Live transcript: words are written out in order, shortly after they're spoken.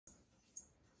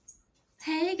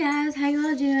Hey guys, how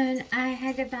y'all doing? I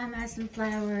had to buy myself some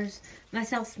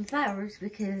flowers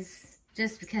because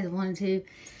I wanted to,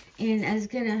 and I was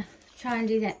gonna try and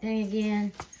do that thing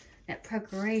again, that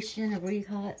procreation, or what do you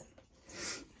call it?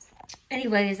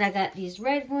 Anyways, I got these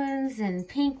red ones and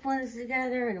pink ones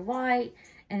together and white,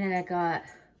 and then I got,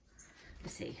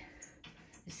 let's see,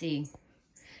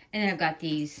 and then I've got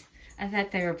these. I thought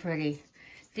they were pretty.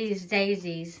 These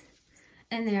daisies,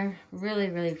 and they're really,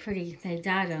 really pretty. They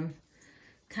dyed them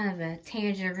kind of a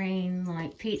tangerine,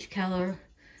 like peach color.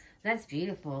 That's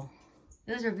beautiful.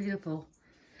 Those are beautiful.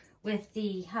 With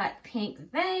the hot pink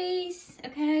vase,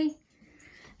 okay?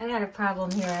 I got a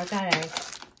problem here. I've got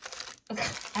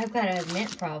a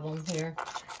mint problem here.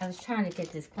 I was trying to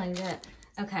get this cleaned up.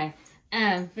 Okay.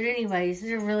 But anyways,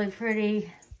 they're really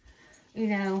pretty. You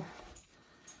know,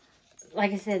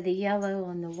 like I said, the yellow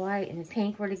and the white and the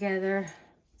pink were together.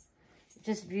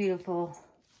 Just beautiful.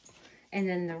 And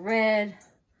then the red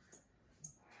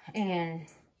and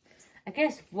I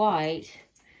guess white.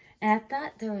 And I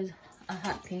thought there was a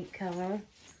hot pink color.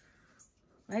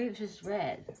 Maybe it was just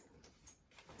red.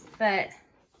 But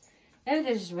maybe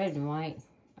there's just red and white.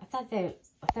 I thought it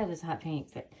was hot pink,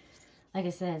 but like I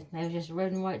said, they were just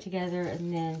red and white together,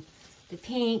 and then the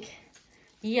pink,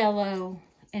 yellow,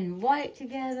 and white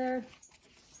together.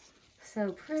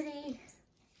 So pretty.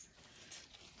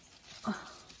 Oh.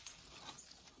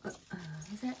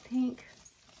 Is that pink?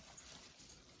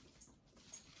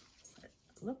 It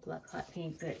looked like hot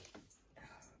pink, but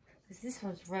this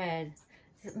one's red.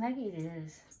 Maybe it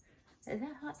is. Is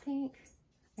that hot pink?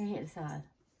 I can't decide.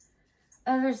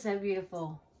 Oh, they're so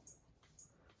beautiful.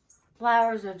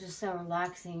 Flowers are just so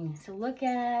relaxing to look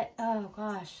at. Oh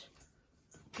gosh,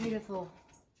 beautiful.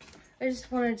 I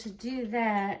just wanted to do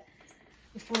that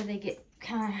before they get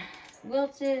kind of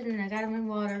wilted, and I got them in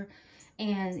water,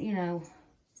 and you know,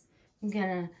 I'm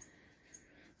gonna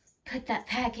put that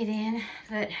packet in,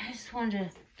 but I just wanted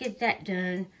to get that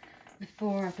done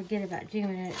before I forget about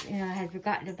doing it. You know, I had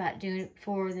forgotten about doing it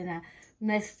before, then I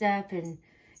messed up, and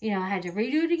you know, I had to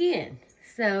redo it again.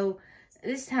 So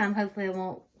this time, hopefully I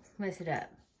won't mess it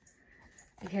up,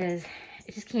 because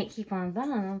I just can't keep on buying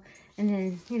them and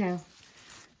then, you know,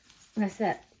 mess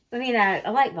up. I mean, I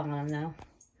like buying them though,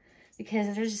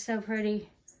 because they're just so pretty,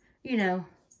 you know,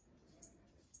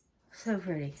 so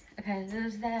pretty. Okay,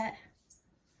 there's that.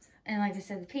 And like I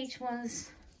said, the peach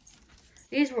ones,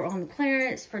 these were on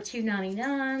clearance for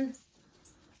 $2.99.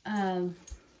 That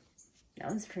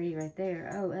one's pretty right there.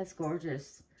 Oh, that's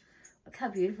gorgeous. Look how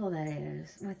beautiful that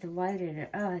is with the white in it.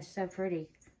 Oh, it's so pretty.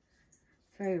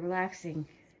 It's very relaxing.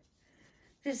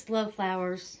 Just love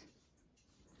flowers.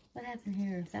 What happened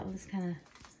here? That one's kind of,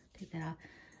 take that off.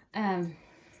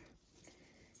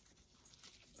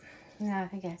 No, I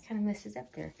think I kind of messed it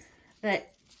up there.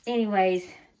 But anyways,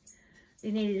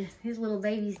 his little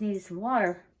babies needed some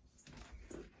water.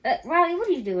 Riley, what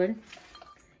are you doing?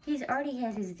 He's already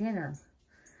had his dinner.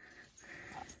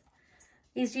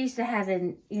 He's used to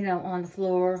having, you know, on the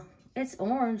floor. It's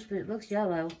orange, but it looks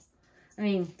yellow. I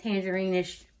mean,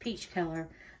 tangerine-ish peach color.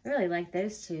 I really like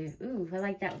those two. Ooh, I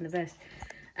like that one the best.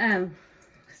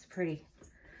 It's pretty.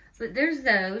 But there's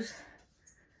those.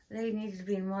 They needed to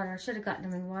be in water. I should have gotten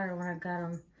them in water when I got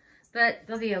them. But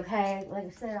they'll be okay. Like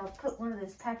I said, I'll put one of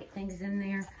those packet things in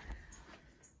there.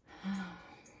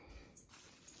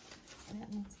 That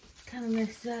one kind of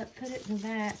messed up. Put it in the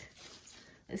back.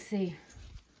 Let's see.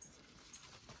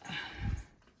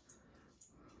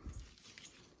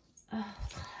 Oh,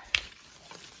 God.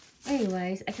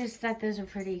 Anyways, I just thought those were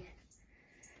pretty.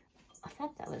 I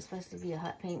thought that was supposed to be a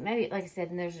hot pink. Maybe, like I said,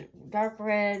 and there's dark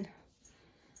red.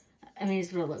 I mean,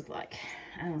 it's what it looked like.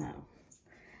 I don't know.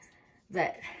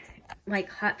 But, like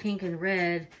hot pink and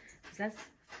red. That's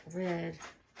red.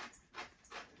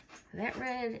 That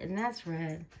red and that's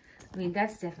red. I mean,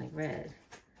 that's definitely red.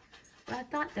 But I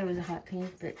thought there was a hot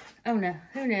pink, but oh no,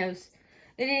 who knows?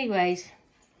 But anyways,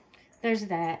 there's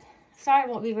that. Sorry it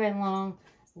won't be very long.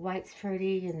 White's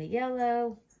pretty and the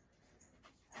yellow.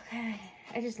 Okay,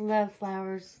 I just love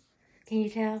flowers. Can you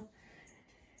tell?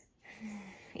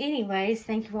 Anyways,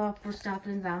 thank you all for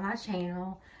stopping by my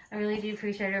channel. I really do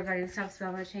appreciate everybody who stops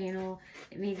by my channel.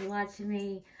 It means a lot to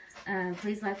me.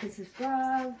 Please like and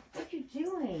subscribe. What are you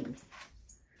doing?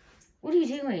 What are you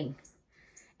doing?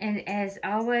 And as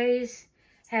always,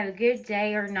 have a good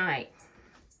day or night.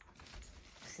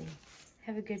 Let's see.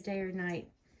 Have a good day or night.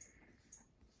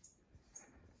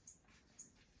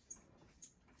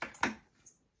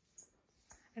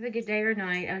 Have a good day or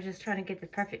night. I was just trying to get the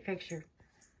perfect picture.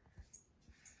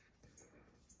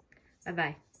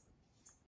 Bye-bye.